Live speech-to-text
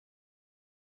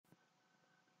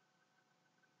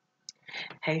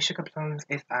Hey Sugar Plums,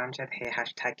 it's Amjad here,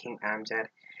 hashtag King Amjad,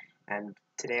 and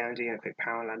today I'm doing a quick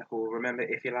Poundland haul. Remember,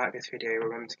 if you like this video,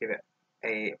 remember to give it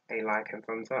a like and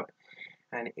thumbs up.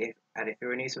 And if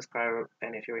you're a new subscriber,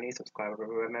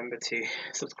 remember to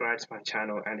subscribe to my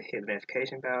channel and hit the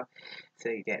notification bell so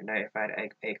you get notified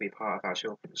and can be part of our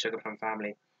Sugar Plum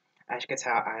family. As you can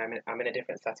tell, I'm in a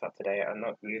different setup today. I'm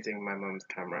not using my mum's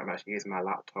camera. I'm actually using my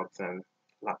laptop's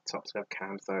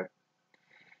webcam, so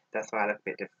that's why I look a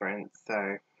bit different.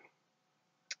 So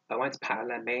I went to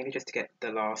Poundland mainly just to get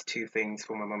the last two things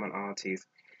for my mum and aunties.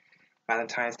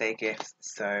 Valentine's Day gifts.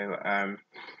 So I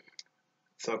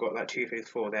got like two things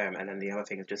for them, and then the other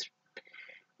thing is just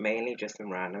mainly just some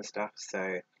random stuff.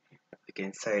 So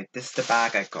again, so this is the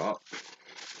bag I got,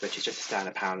 which is just a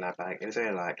standard Poundland bag. It was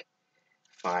only like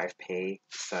 5p,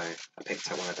 so I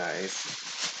picked up one of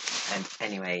those. And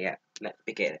anyway, yeah, let's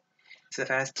begin. So the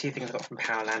first two things I got from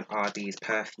Poundland are these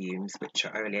perfumes, which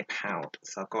are only £1.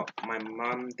 So I got my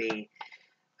mum the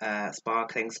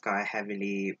Sparkling Sky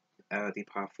Heavily the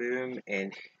Parfum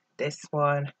in this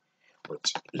one,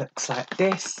 which looks like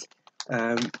this.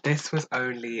 This was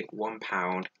only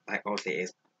 £1. Like obviously it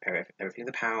is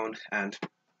everything's £1, and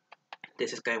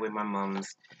this is going with my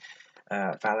mum's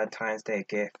Valentine's Day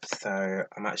gift. So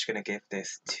I'm actually gonna give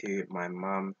this to my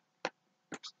mum.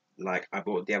 Like I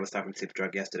bought the other stuff from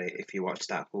Superdrug yesterday. If you watched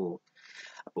that haul,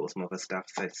 I bought some other stuff.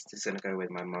 So it's just gonna go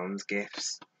with my mum's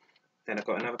gifts. Then I've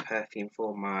got another perfume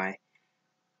for my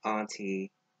auntie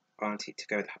to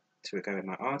go with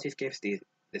my auntie's gifts.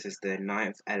 This is the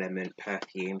Ninth Element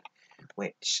perfume,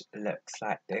 which looks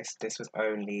like this. This was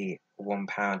only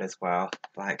 £1 as well.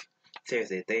 Like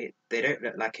seriously, they don't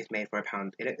look like it's made for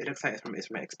 £1. It looks like it's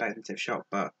from an expensive shop,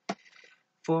 but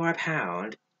for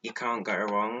 £1 you can't go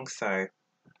wrong. So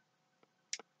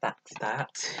that's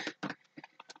that.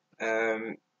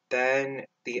 Then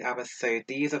the other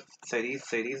these are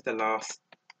the last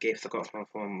gifts I got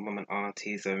from mum and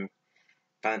auntie's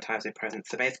Valentine's Day present.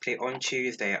 So basically on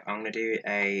Tuesday I'm gonna do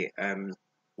a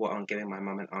what I'm giving my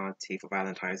mum and auntie for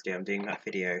Valentine's Day. I'm doing that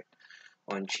video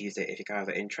on Tuesday if you guys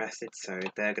are interested. So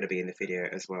they're gonna be in the video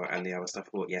as well, and the other stuff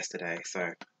I bought yesterday.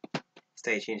 So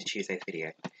stay tuned to Tuesday's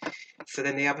video. So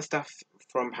then the other stuff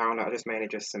from Poundland are just mainly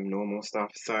just some normal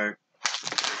stuff. So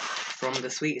from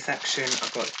the sweet section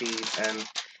I've got these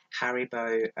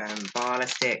Haribo Bala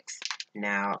sticks.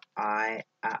 Now I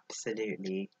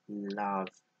absolutely love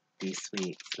these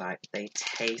sweets, like they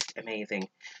taste amazing.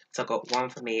 So I got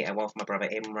one for me and one for my brother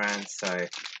Imran. So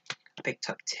I picked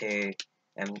up two.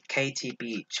 Katie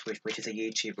Beach, which is a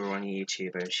YouTuber on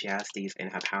YouTube, and she has these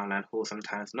in her Poundland haul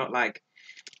sometimes. Not like,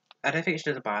 I don't think she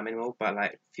doesn't buy them anymore, but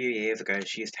like a few years ago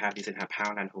she used to have these in her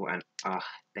Poundland haul, and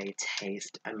they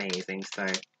taste amazing. So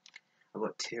I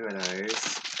got two of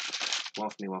those. One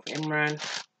for me, one for Imran.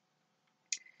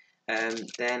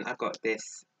 Then I've got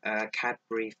this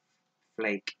Cadbury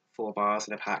Flake 4 bars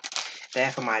in a pack.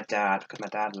 They're for my dad because my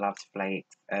dad loves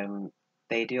flakes.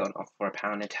 They do on offer for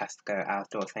 £1 in Tesco,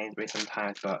 Outdoor, Sainsbury's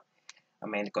sometimes, but I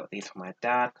mainly got these for my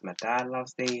dad because my dad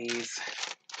loves these.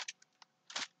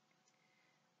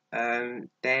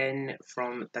 Then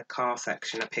from the car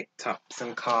section I picked up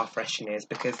some car fresheners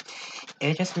because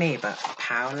it's just me, but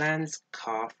Poundland's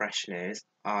car fresheners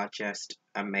are just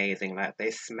amazing. Like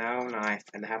they smell nice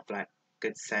and they have like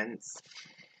good scents.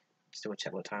 Just double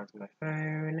check what time's on my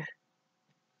phone.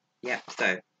 Yep,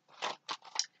 so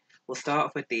we'll start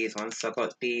off with these ones. So I've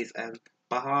got these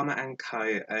Bahama and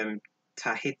Co.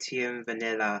 Tahitian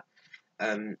vanilla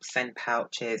scent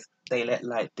pouches. They look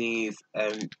like these.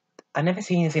 I've never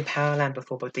seen these in Poundland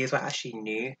before, but these were actually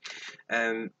new.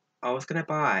 I was gonna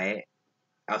buy.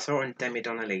 I saw it on Demi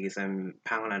Donnelly's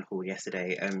Poundland haul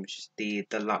yesterday. The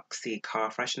Luxy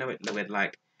car freshener with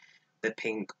like the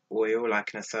pink oil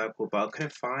like in a circle, but I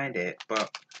couldn't find it. But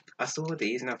I saw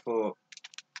these and I thought,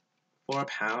 for £1,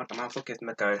 I might as well give them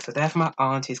a go. So they're for my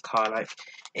auntie's car. Like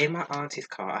in my auntie's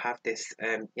car, I have this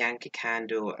Yankee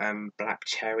Candle black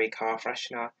cherry car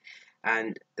freshener,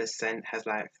 and the scent has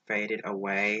like faded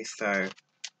away. So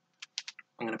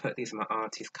I'm gonna put these in my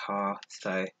auntie's car.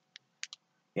 So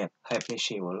yeah, hopefully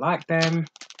she will like them.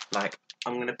 Like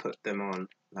I'm gonna put them on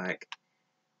like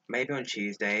maybe on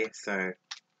Tuesday. So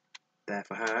they're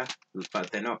for her,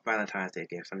 but they're not Valentine's Day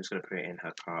gifts. I'm just gonna put it in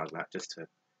her car, like just to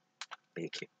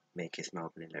make it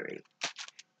smell vanilla-y.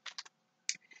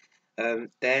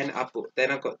 Then I've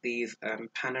got these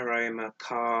Panorama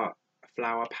Car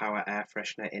Flower Power Air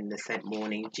Freshener in the scent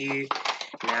Morning Dew.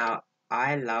 Now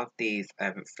I love these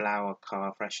flower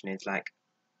car fresheners. Like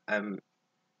I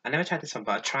never tried this one,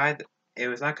 but I tried. It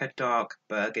was like a dark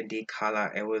burgundy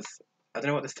color. It was, I don't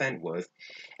know what the scent was.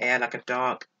 It had like a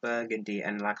dark burgundy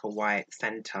and like a white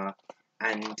center,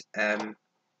 and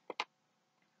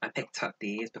I picked up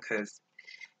these because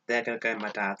they're gonna go in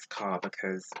my dad's car,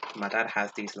 because my dad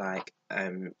has these like I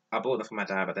bought them for my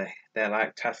dad, but they're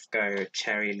like Tesco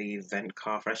cherry leaf vent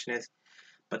car fresheners,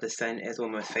 but the scent is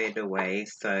almost faded away.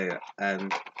 So I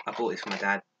bought these for my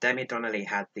dad. Demi Donnelly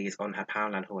had these on her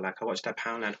Poundland haul. Like I watched her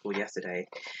Poundland haul yesterday,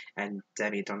 and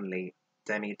Demi Donnelly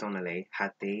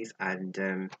had these,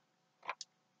 and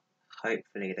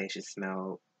hopefully they should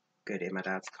smell good in my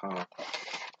dad's car.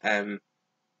 Um,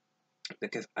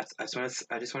 because I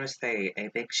just want to say a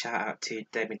big shout out to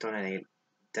Demi Donnelly,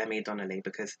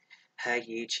 because her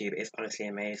YouTube is honestly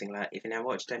amazing. Like, if you never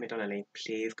watch Demi Donnelly,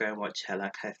 please go and watch her.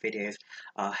 Like, her videos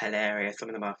are hilarious. Some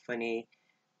of them are funny.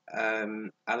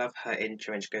 I love her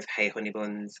intro when she goes, "Hey, honey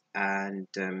buns," and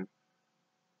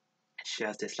she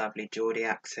has this lovely Geordie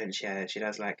accent. She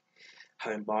does like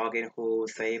home bargain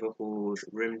hauls, saver hauls,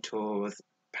 room tours,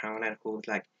 Poundland hauls.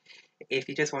 Like, if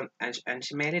you just want, and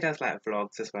she mainly does like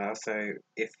vlogs as well. So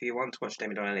if you want to watch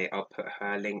Demi Donnelly, I'll put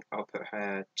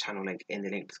her channel link in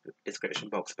the description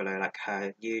box below. Like,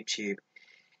 her YouTube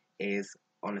is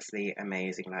honestly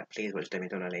amazing. Like, please watch Demi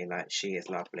Donnelly. Like, she is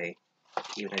lovely.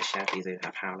 Even though she had these in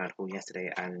her Poundland haul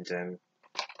yesterday, and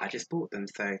I just bought them.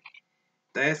 So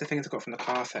those are the things I got from the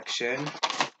car section.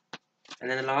 And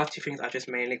then the last two things I just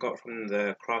mainly got from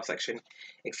the craft section.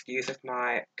 Excuse if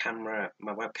my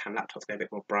webcam laptop's going a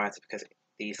bit more brighter because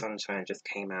the sunshine just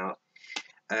came out.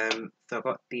 So I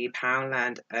got the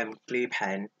Poundland glue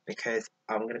pen, because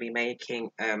I'm going to be making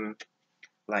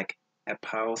like a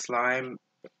pearl slime.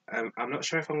 I'm not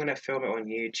sure if I'm going to film it on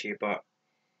YouTube, but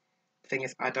the thing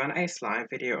is, I've done a slime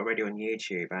video already on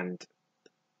YouTube, and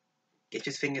it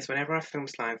just thing is, whenever I film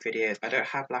slime videos, I don't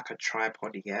have like a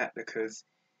tripod yet, because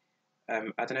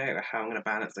I don't know how I'm gonna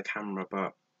balance the camera,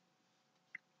 but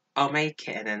I'll make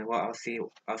it, and then I'll see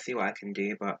what I can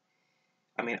do. But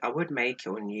I mean, I would make it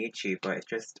on YouTube, but it's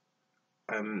just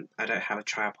I don't have a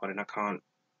tripod, and I can't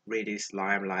really do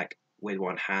slime like with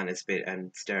one hand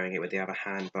and stirring it with the other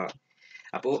hand. But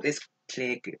I bought this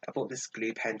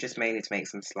glue pen just mainly to make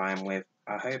some slime with.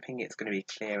 I'm hoping it's going to be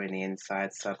clear in the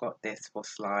inside, so I got this for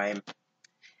slime.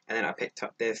 And then I picked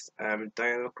up this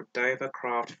Dover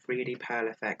Craft 3D Pearl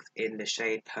Effects in the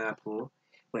shade purple,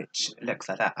 which looks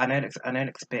like that. I know it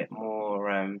looks a bit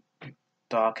more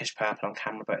darkish purple on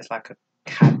camera, but it's like a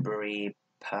Cadbury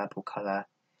purple colour.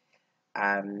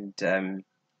 And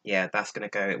yeah, that's going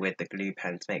to go with the glue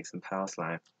pen to make some pearl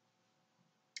slime.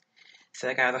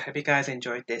 So guys, I hope you guys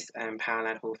enjoyed this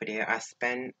Poundland haul video. I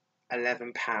spent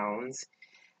 £11,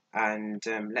 and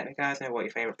let me guys know what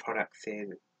your favourite products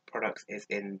is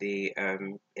in the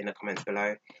comments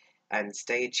below, and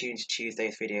stay tuned to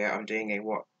Tuesday's video. I'm doing a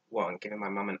what I'm giving my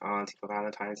mum and auntie for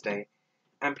Valentine's Day,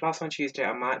 and plus on Tuesday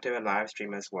I might do a live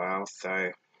stream as well,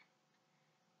 so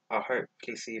I'll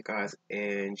hopefully see you guys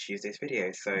in Tuesday's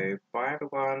video. So bye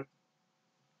everyone.